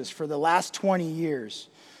Jesus for the last 20 years,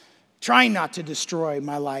 trying not to destroy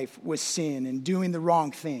my life with sin and doing the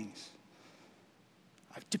wrong things.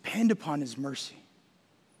 I depend upon his mercy.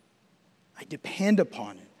 I depend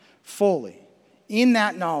upon it fully in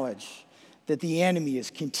that knowledge that the enemy is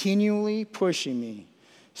continually pushing me,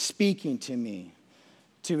 speaking to me,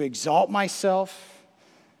 to exalt myself,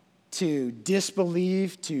 to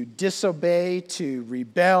disbelieve, to disobey, to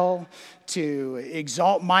rebel, to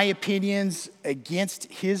exalt my opinions against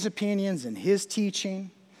his opinions and his teaching.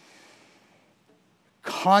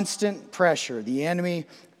 Constant pressure. The enemy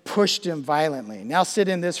pushed him violently. Now sit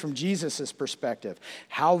in this from Jesus' perspective.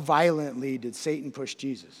 How violently did Satan push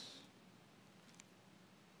Jesus?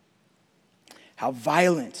 How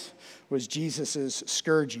violent was Jesus'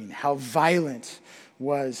 scourging? How violent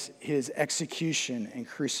was his execution and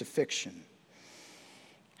crucifixion?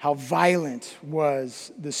 How violent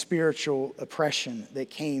was the spiritual oppression that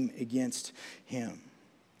came against him?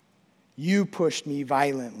 You pushed me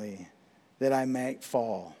violently that I might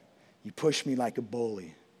fall. You pushed me like a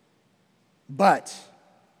bully. But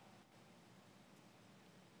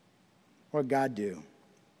what did God do?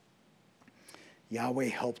 Yahweh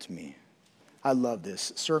helped me. I love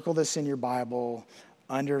this. Circle this in your Bible.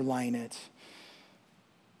 Underline it.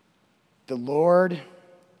 The Lord,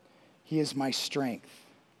 he is my strength.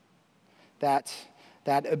 That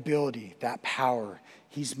ability, that power,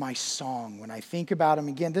 he's my song. When I think about him,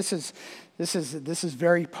 again, this is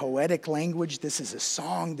very poetic language. This is a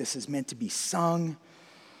song. This is meant to be sung.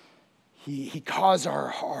 He caused our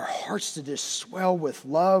hearts to just swell with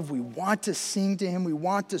love. We want to sing to him. We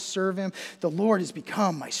want to serve him. The Lord has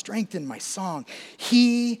become my strength and my song.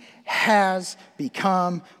 He has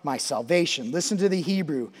become my salvation. Listen to the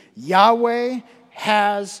Hebrew. Yahweh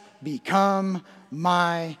has become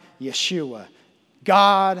my Yeshua.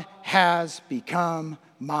 God has become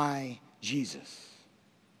my Jesus.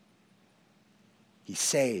 He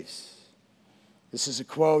saves. This is a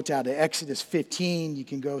quote out of Exodus 15. You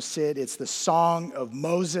can go sit. It's the song of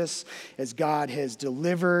Moses as God has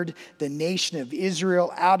delivered the nation of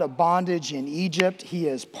Israel out of bondage in Egypt. He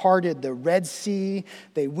has parted the Red Sea.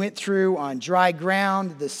 They went through on dry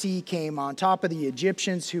ground. The sea came on top of the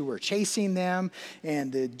Egyptians who were chasing them.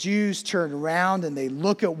 And the Jews turn around and they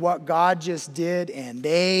look at what God just did and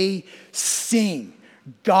they sing.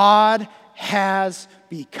 God has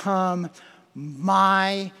become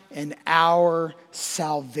my and our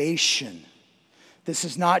salvation. This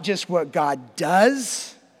is not just what God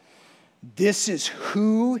does. This is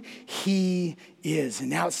who he is. And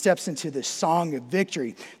now it steps into the song of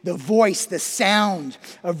victory. The voice, the sound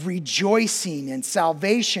of rejoicing and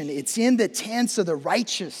salvation. It's in the tents of the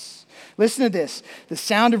righteous. Listen to this. The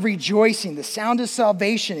sound of rejoicing, the sound of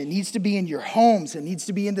salvation. It needs to be in your homes. It needs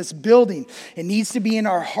to be in this building. It needs to be in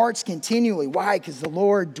our hearts continually. Why? Because the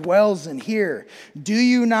Lord dwells in here. Do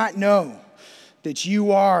you not know that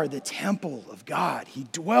you are the temple of God? He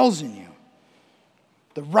dwells in you.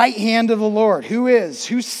 The right hand of the Lord.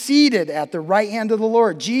 Who's seated at the right hand of the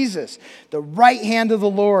Lord? Jesus. The right hand of the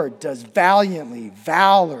Lord does valiantly,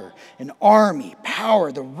 valor, an army,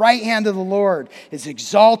 power. The right hand of the Lord is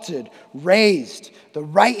exalted, raised. The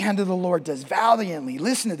right hand of the Lord does valiantly.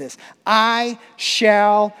 Listen to this. I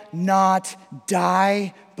shall not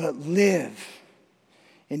die, but live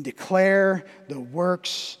and declare the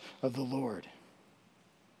works of the Lord.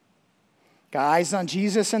 Got eyes on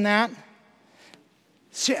Jesus in that?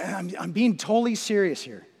 I'm being totally serious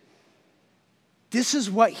here. This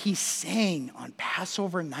is what he sang on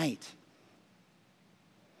Passover night,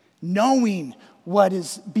 knowing what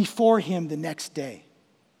is before him the next day.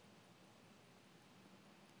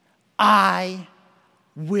 I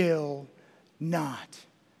will not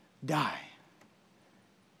die.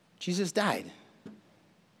 Jesus died.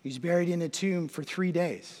 He was buried in a tomb for 3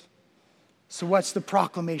 days. So what's the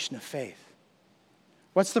proclamation of faith?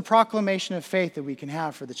 What's the proclamation of faith that we can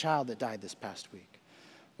have for the child that died this past week?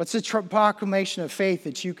 What's the proclamation of faith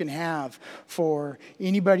that you can have for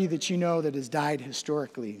anybody that you know that has died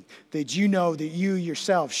historically? That you know that you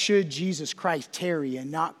yourself, should Jesus Christ tarry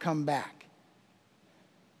and not come back,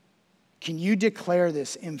 can you declare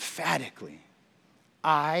this emphatically?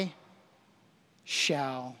 I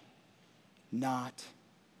shall not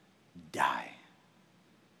die.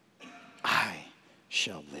 I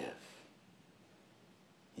shall live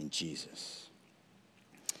in Jesus.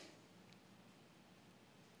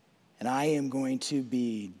 And I am going to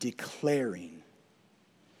be declaring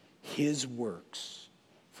his works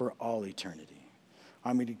for all eternity.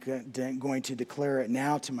 I'm going to declare it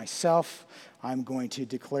now to myself. I'm going to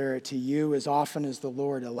declare it to you as often as the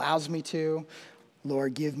Lord allows me to.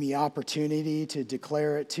 Lord, give me opportunity to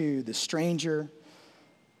declare it to the stranger.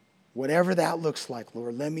 Whatever that looks like,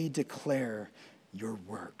 Lord, let me declare your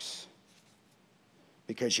works.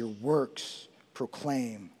 Because your works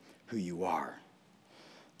proclaim who you are.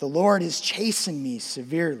 The Lord has chastened me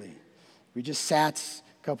severely. We just sat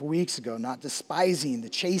a couple weeks ago, not despising the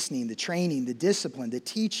chastening, the training, the discipline, the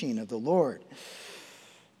teaching of the Lord.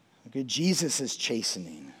 Okay, Jesus is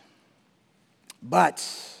chastening. But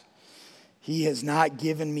he has not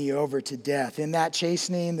given me over to death. In that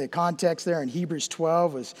chastening, the context there in Hebrews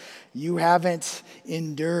 12 was, you haven't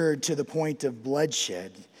endured to the point of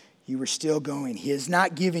bloodshed. You were still going. He has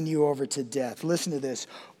not given you over to death. Listen to this.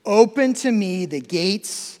 Open to me the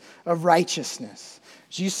gates of righteousness.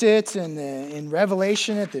 As you sit in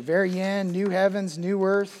Revelation at the very end, new heavens, new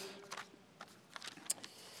earth.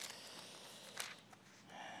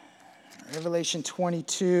 Revelation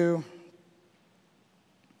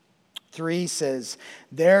 22:3 says,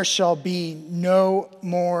 there shall be no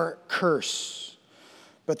more curse,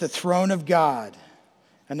 but the throne of God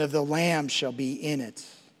and of the Lamb shall be in it,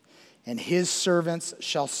 and his servants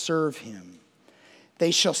shall serve him.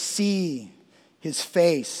 They shall see his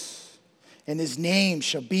face, and his name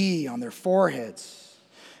shall be on their foreheads.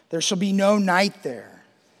 There shall be no night there.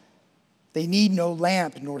 They need no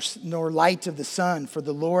lamp nor light of the sun, for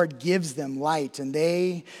the Lord gives them light, and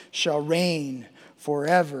they shall reign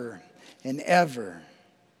forever and ever.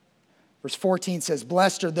 Verse 14 says,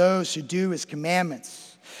 blessed are those who do his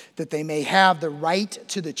commandments, that they may have the right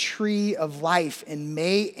to the tree of life and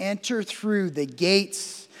may enter through the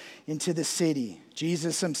gates into the city.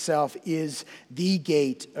 Jesus himself is the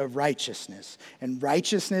gate of righteousness. And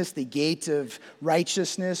righteousness, the gate of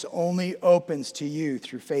righteousness, only opens to you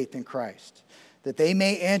through faith in Christ. That they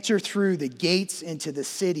may enter through the gates into the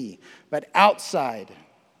city. But outside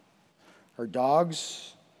are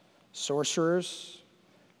dogs, sorcerers,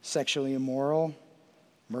 sexually immoral,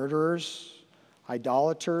 murderers,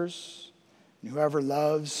 idolaters, and whoever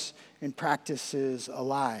loves and practices a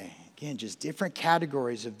lie. Again, just different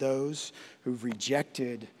categories of those who've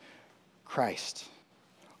rejected Christ.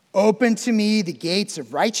 Open to me the gates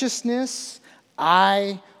of righteousness.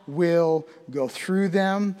 I will go through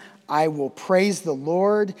them. I will praise the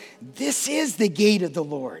Lord. This is the gate of the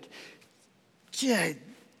Lord.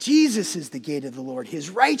 Jesus is the gate of the Lord. His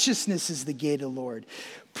righteousness is the gate of the Lord.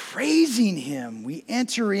 Praising him, we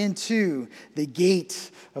enter into the gate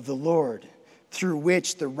of the Lord, through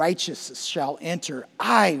which the righteous shall enter.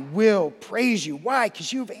 I will praise you. Why?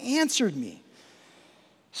 Because you have answered me.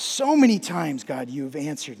 So many times, God, you have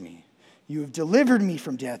answered me. You have delivered me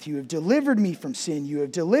from death. You have delivered me from sin. You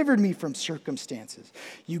have delivered me from circumstances.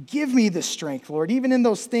 You give me the strength, Lord, even in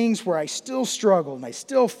those things where I still struggle and I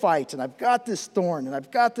still fight and I've got this thorn and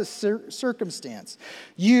I've got this circumstance.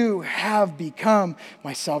 You have become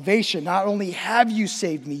my salvation. Not only have you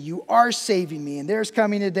saved me, you are saving me. And there's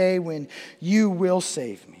coming a day when you will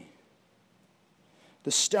save me.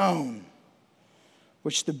 The stone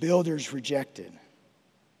which the builders rejected.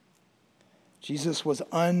 Jesus was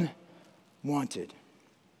unwanted,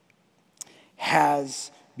 has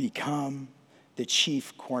become the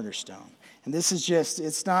chief cornerstone. And this is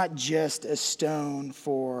it's not just a stone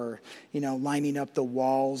for, lining up the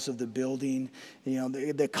walls of the building.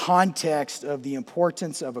 The context of the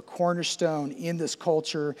importance of a cornerstone in this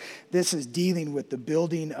culture, this is dealing with the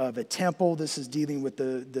building of a temple. This is dealing with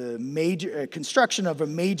the major construction of a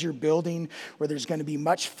major building where there's going to be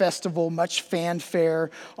much festival, much fanfare.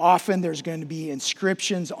 Often there's going to be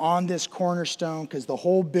inscriptions on this cornerstone because the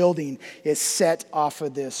whole building is set off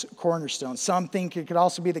of this cornerstone. Some think it could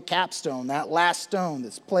also be the capstone, that last stone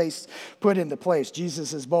that's put into place.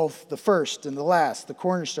 Jesus is both the first and the last, the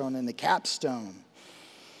cornerstone and the capstone.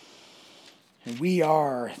 And we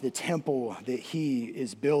are the temple that he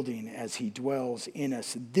is building as he dwells in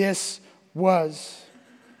us. This was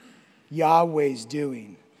Yahweh's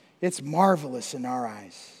doing. It's marvelous in our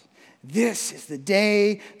eyes. This is the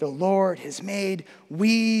day the Lord has made.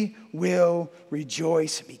 We will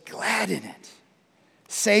rejoice and be glad in it.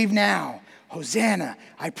 Save now. Hosanna.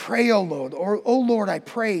 I pray, O Lord. O Lord, I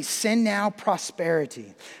pray, send now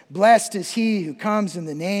prosperity. Blessed is he who comes in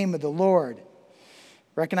the name of the Lord.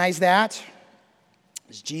 Recognize that?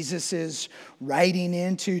 As Jesus is riding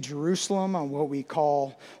into Jerusalem on what we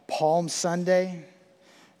call Palm Sunday,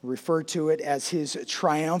 refer to it as his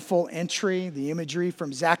triumphal entry, the imagery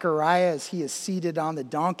from Zechariah as he is seated on the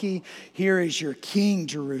donkey. Here is your king,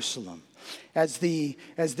 Jerusalem. As the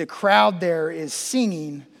crowd there is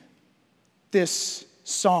singing this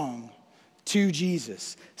song to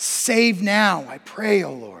Jesus. Save now, I pray,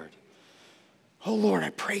 O Lord. O Lord, I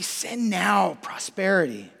pray, send now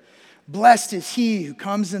prosperity. Blessed is he who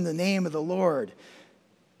comes in the name of the Lord.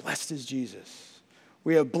 Blessed is Jesus.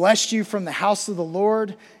 We have blessed you from the house of the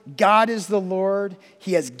Lord. God is the Lord.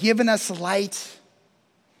 He has given us light.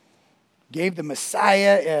 Gave the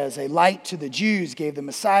Messiah as a light to the Jews. Gave the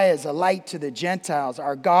Messiah as a light to the Gentiles.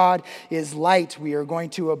 Our God is light. We are going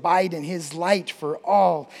to abide in his light for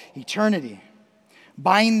all eternity.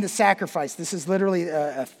 Bind the sacrifice. This is literally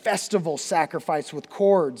a festival sacrifice with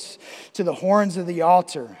cords to the horns of the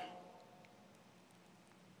altar.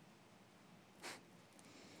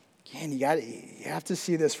 Again, you have to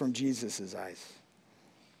see this from Jesus' eyes.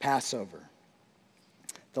 Passover.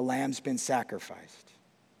 The lamb's been sacrificed.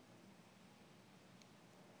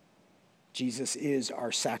 Jesus is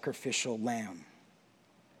our sacrificial lamb.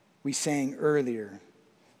 We sang earlier,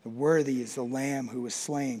 the worthy is the lamb who was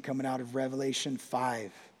slain, coming out of Revelation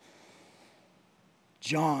 5.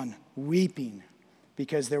 John weeping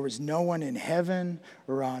because there was no one in heaven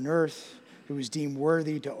or on earth who was deemed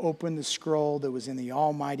worthy to open the scroll that was in the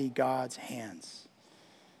Almighty God's hands.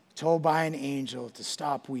 Told by an angel to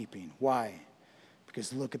stop weeping. Why?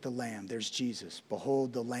 Because look at the Lamb. There's Jesus.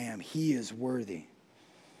 Behold the Lamb. He is worthy.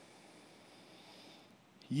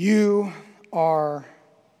 You are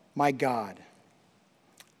my God.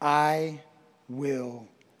 I will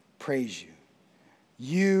praise you.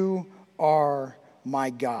 You are my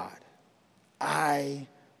God. I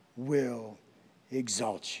will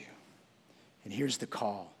exalt you. And here's the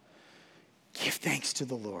call. Give thanks to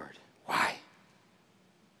the Lord. Why?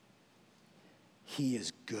 He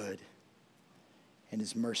is good, and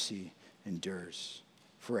his mercy endures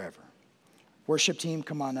forever. Worship team,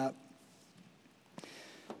 come on up.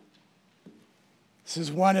 This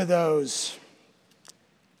is one of those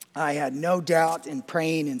I had no doubt in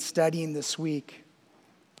praying and studying this week.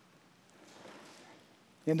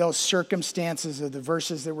 In those circumstances of the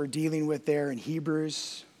verses that we're dealing with there in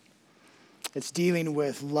Hebrews, it's dealing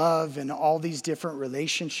with love and all these different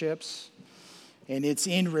relationships. And it's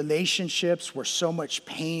in relationships where so much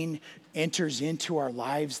pain enters into our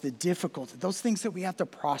lives, the difficulty, those things that we have to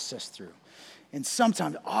process through. And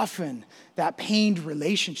sometimes, often, that pained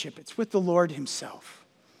relationship, it's with the Lord himself.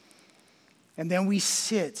 And then we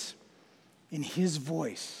sit in his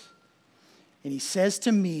voice. And he says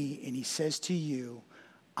to me, and he says to you,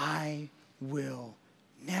 I will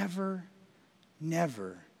never,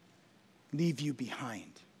 never leave you behind.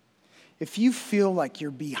 If you feel like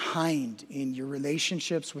you're behind in your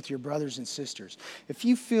relationships with your brothers and sisters, if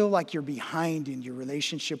you feel like you're behind in your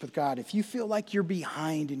relationship with God, if you feel like you're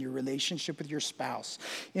behind in your relationship with your spouse,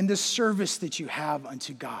 in the service that you have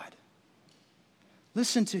unto God,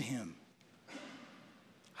 listen to him.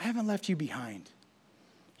 I haven't left you behind.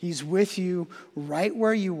 He's with you right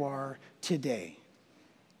where you are today.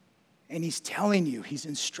 And he's telling you, he's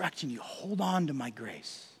instructing you, hold on to my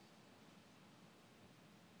grace.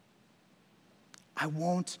 I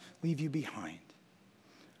won't leave you behind.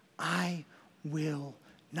 I will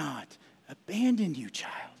not abandon you,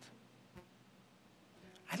 child.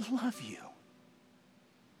 I love you.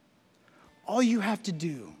 All you have to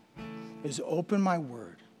do is open my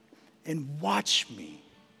word and watch me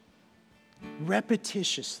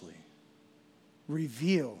repetitiously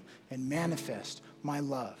reveal and manifest my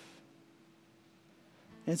love.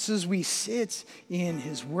 And so as we sit in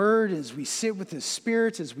his word, as we sit with his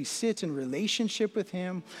spirit, as we sit in relationship with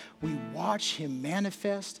him, we watch him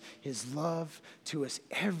manifest his love to us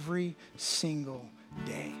every single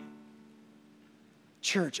day.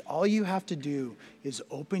 Church, all you have to do is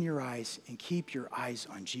open your eyes and keep your eyes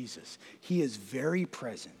on Jesus. He is very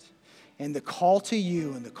present. And the call to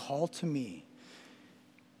you and the call to me,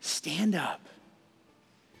 stand up.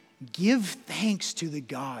 Give thanks to the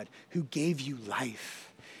God who gave you life.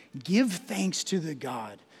 Give thanks to the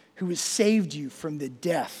God who has saved you from the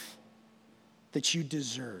death that you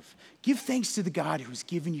deserve. Give thanks to the God who has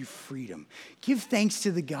given you freedom. Give thanks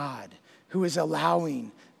to the God who is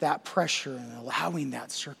allowing that pressure and allowing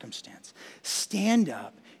that circumstance. Stand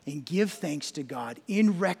up and give thanks to God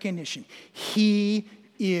in recognition. He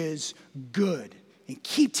is good. And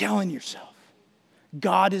keep telling yourself,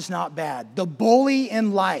 God is not bad. The bully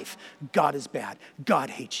in life, God is bad.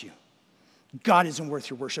 God hates you. God isn't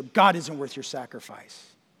worth your worship. God isn't worth your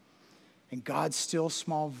sacrifice. And God's still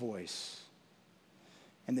small voice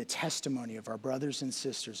and the testimony of our brothers and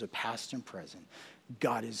sisters of past and present,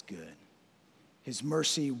 God is good. His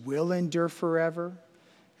mercy will endure forever,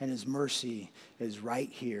 and his mercy is right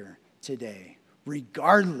here today,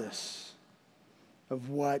 regardless of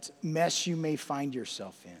what mess you may find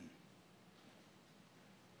yourself in.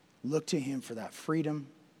 Look to him for that freedom.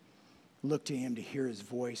 Look to him to hear his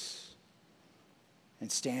voice, and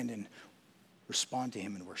stand and respond to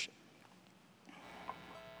him in worship.